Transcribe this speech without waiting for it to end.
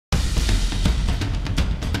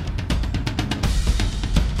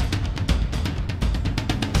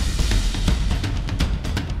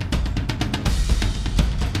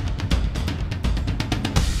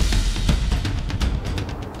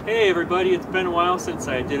everybody, it's been a while since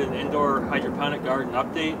I did an indoor hydroponic garden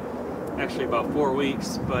update. Actually about 4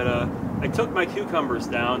 weeks, but I took my cucumbers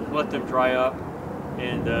down, let them dry up,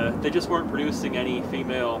 and they just weren't producing any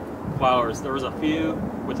female flowers. There was a few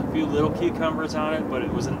with a few little cucumbers on it, but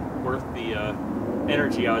it wasn't worth the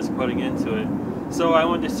energy I was putting into it. So I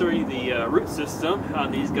wanted to show you the root system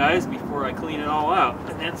on these guys before I clean it all out,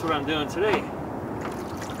 and that's what I'm doing today.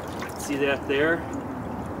 See that there?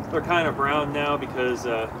 They're kind of brown now because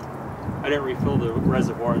I didn't refill the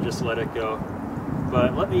reservoir and just let it go.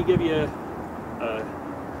 But let me give you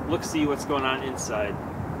a look-see what's going on inside.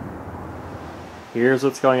 Here's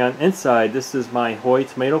what's going on inside. This is my Hoi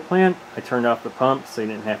tomato plant. I turned off the pump so you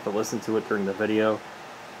didn't have to listen to it during the video.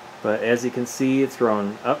 But as you can see, it's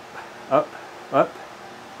growing up, up, up,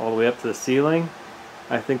 all the way up to the ceiling.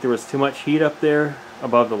 I think there was too much heat up there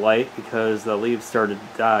above the light because the leaves started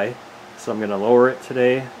to die. So I'm going to lower it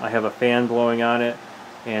today. I have a fan blowing on it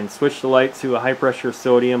and switch the light to a high pressure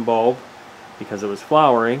sodium bulb because it was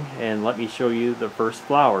flowering, and let me show you the first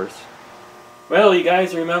flowers. Well, you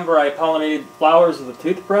guys remember I pollinated flowers with a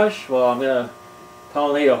toothbrush? Well, I'm going to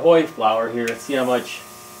pollinate a Hoi flower here and see how much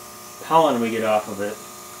pollen we get off of it.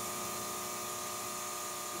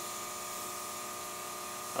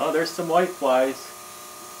 Oh, there's some white flies.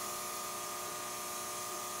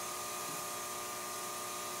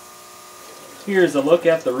 Here's a look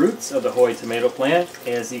at the roots of the Hoi tomato plant.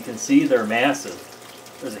 As you can see, they're massive.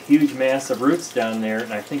 There's a huge mass of roots down there,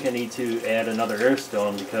 and I think I need to add another air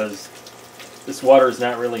stone because this water is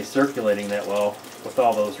not really circulating that well with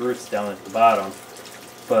all those roots down at the bottom.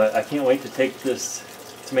 But I can't wait to take this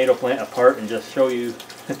tomato plant apart and just show you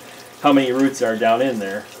how many roots are down in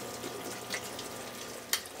there.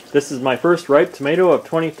 This is my first ripe tomato of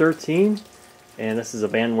 2013, and this is a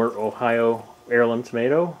Van Wert, Ohio heirloom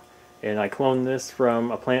tomato. And I cloned this from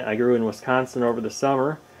a plant I grew in Wisconsin over the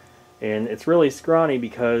summer. And it's really scrawny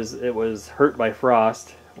because it was hurt by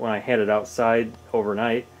frost when I had it outside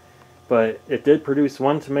overnight. But it did produce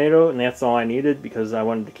one tomato, and that's all I needed because I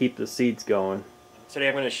wanted to keep the seeds going. Today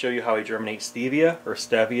I'm going to show you how I germinate stevia, or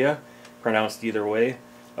stevia, pronounced either way.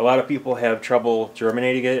 A lot of people have trouble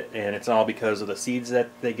germinating it, and it's all because of the seeds that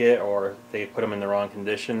they get, or they put them in the wrong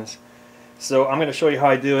conditions. So I'm going to show you how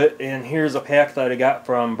I do it, and here's a pack that I got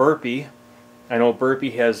from Burpee. I know Burpee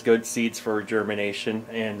has good seeds for germination,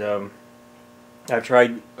 and I've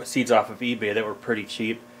tried seeds off of eBay that were pretty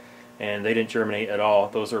cheap, and they didn't germinate at all.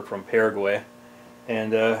 Those are from Paraguay.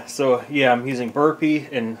 And so yeah, I'm using Burpee,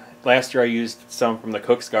 and last year I used some from the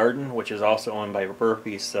Cook's Garden, which is also owned by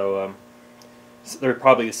Burpee, so they're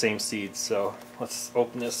probably the same seeds. So let's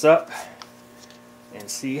open this up and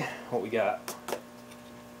see what we got.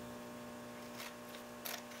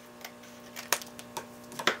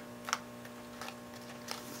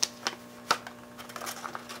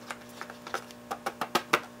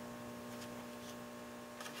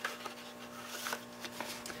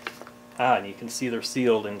 And you can see they're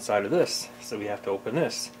sealed inside of this, so we have to open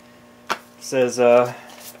this. It says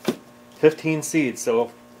 15 seeds,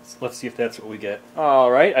 so let's see if that's what we get.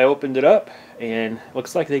 Alright, I opened it up, and it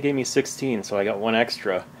looks like they gave me 16, so I got one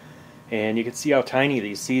extra. And you can see how tiny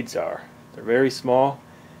these seeds are. They're very small,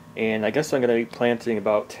 and I guess I'm going to be planting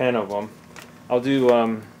about 10 of them. I'll do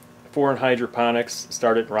 4 in hydroponics,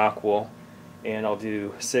 start at rock wool, and I'll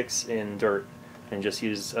do 6 in dirt, and just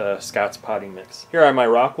use Scott's potting mix. Here are my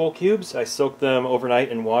rock wool cubes. I soaked them overnight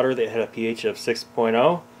in water that had a pH of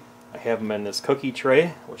 6.0. I have them in this cookie tray,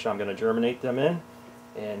 which I'm going to germinate them in.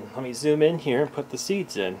 And let me zoom in here and put the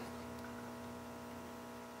seeds in.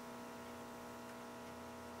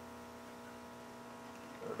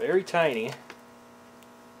 They're very tiny, you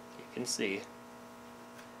can see.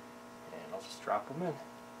 And I'll just drop them in.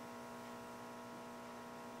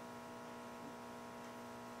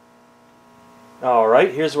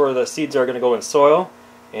 Alright, here's where the seeds are going to go in soil,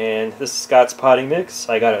 and this is Scott's potting mix.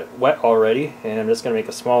 I got it wet already, and I'm just going to make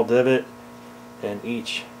a small divot in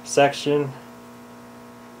each section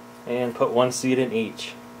and put one seed in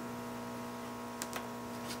each.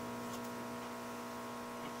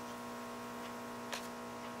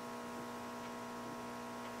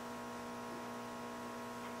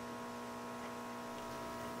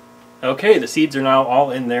 Okay, the seeds are now all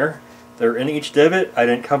in there. They're in each divot. I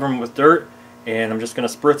didn't cover them with dirt. And I'm just going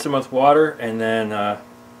to spritz them with water and then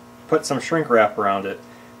put some shrink wrap around it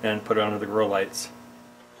and put it under the grow lights.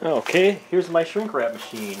 Okay, here's my shrink wrap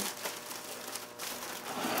machine.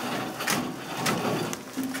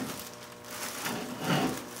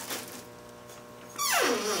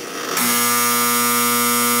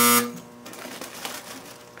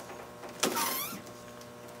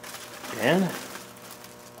 And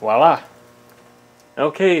voila!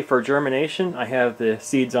 Okay, for germination, I have the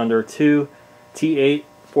seeds under two T8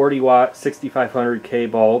 40-watt 6500K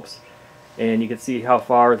bulbs, and you can see how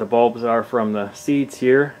far the bulbs are from the seeds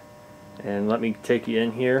here. And let me take you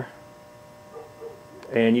in here,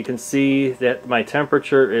 and you can see that my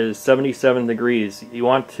temperature is 77 degrees. You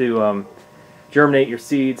want to germinate your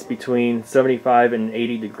seeds between 75 and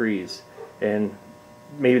 80 degrees, and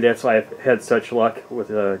maybe that's why I've had such luck with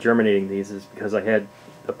germinating these, is because I had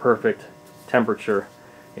the perfect temperature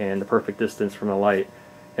and the perfect distance from the light.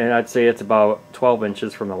 And I'd say it's about 12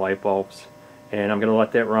 inches from the light bulbs. And I'm going to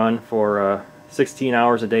let that run for 16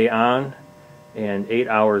 hours a day on and 8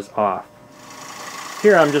 hours off.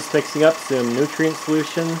 Here I'm just mixing up some nutrient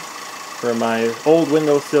solution for my old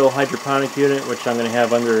windowsill hydroponic unit, which I'm going to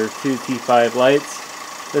have under two T5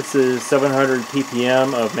 lights. This is 700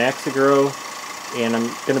 ppm of Maxigrow, and I'm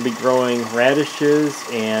going to be growing radishes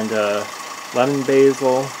and lemon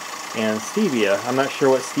basil and stevia. I'm not sure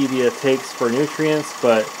what stevia takes for nutrients,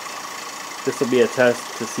 but this will be a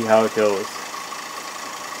test to see how it goes.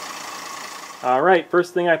 Alright,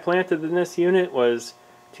 first thing I planted in this unit was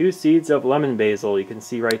 2 seeds of lemon basil. You can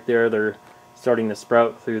see right there they're starting to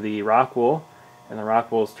sprout through the rock wool, and the rock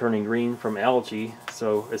wool is turning green from algae.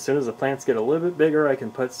 So as soon as the plants get a little bit bigger, I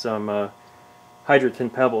can put some hydrogen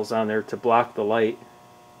pebbles on there to block the light.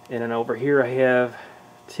 And then over here I have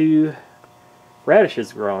 2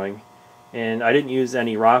 radishes growing, and I didn't use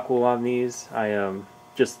any rock wool on these. I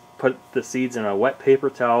just put the seeds in a wet paper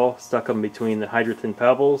towel, stuck them between the hydrogen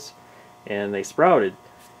pebbles, and they sprouted.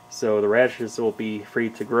 So the radishes will be free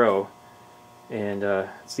to grow, and it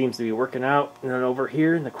seems to be working out. And then over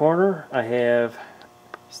here in the corner I have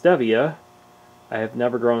stevia. I have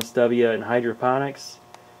never grown stevia in hydroponics.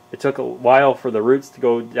 It took a while for the roots to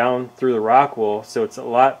go down through the rock wool, so it's a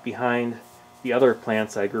lot behind the other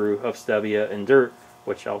plants I grew of stevia in dirt,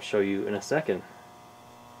 which I'll show you in a second.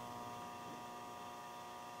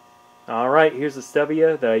 Alright, here's the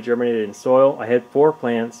stevia that I germinated in soil. I had 4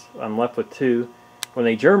 plants, I'm left with 2. When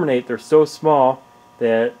they germinate, they're so small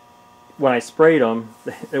that when I sprayed them,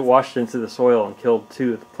 it washed into the soil and killed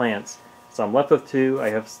 2 of the plants. So I'm left with 2. I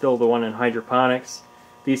have still the one in hydroponics.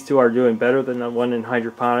 These 2 are doing better than the one in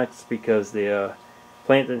hydroponics because the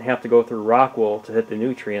plant didn't have to go through rock wool to hit the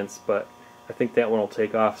nutrients, but I think that one will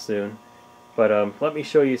take off soon. But let me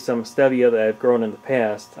show you some stevia that I've grown in the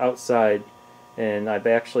past outside, and I've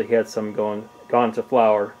actually had some gone to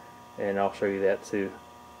flower, and I'll show you that too.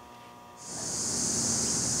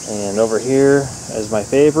 And over here, as my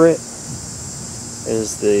favorite,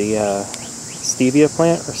 is the stevia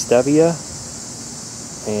plant, or stevia,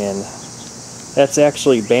 and that's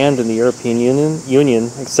actually banned in the European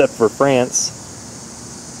Union except for France,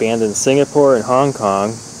 banned in Singapore and Hong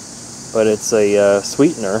Kong, but it's a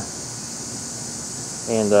sweetener,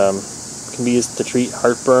 and can be used to treat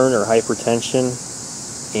heartburn or hypertension,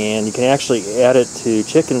 and you can actually add it to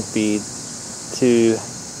chicken feed to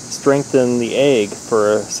strengthen the egg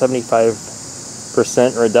for a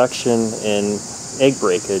 75% reduction in egg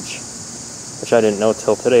breakage, which I didn't know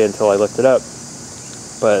till today until I looked it up.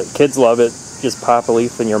 But kids love it. Just pop a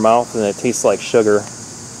leaf in your mouth and it tastes like sugar.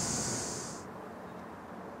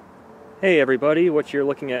 Hey everybody, what you're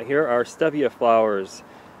looking at here are stevia flowers,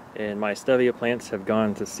 and my stevia plants have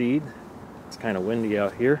gone to seed. It's kind of windy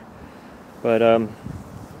out here, but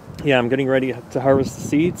yeah, I'm getting ready to harvest the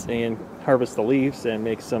seeds and harvest the leaves and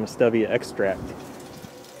make some stevia extract.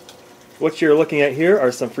 What you're looking at here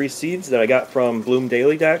are some free seeds that I got from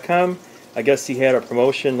bloomdaily.com. I guess he had a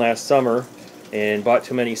promotion last summer and bought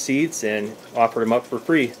too many seeds and offered them up for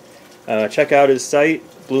free. Check out his site,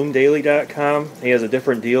 bloomdaily.com. He has a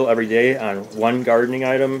different deal every day on one gardening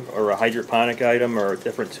item or a hydroponic item or a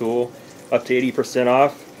different tool, up to 80%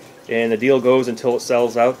 off. And the deal goes until it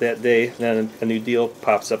sells out that day, and then a new deal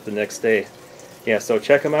pops up the next day. Yeah, so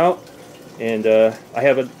check them out. And I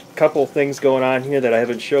have a couple things going on here that I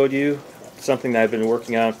haven't showed you. Something that I've been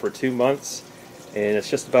working on for 2 months, and it's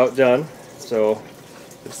just about done. So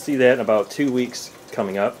you'll see that in about 2 weeks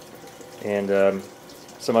coming up, and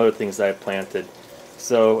some other things that I've planted.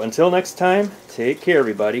 So until next time, take care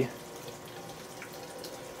everybody.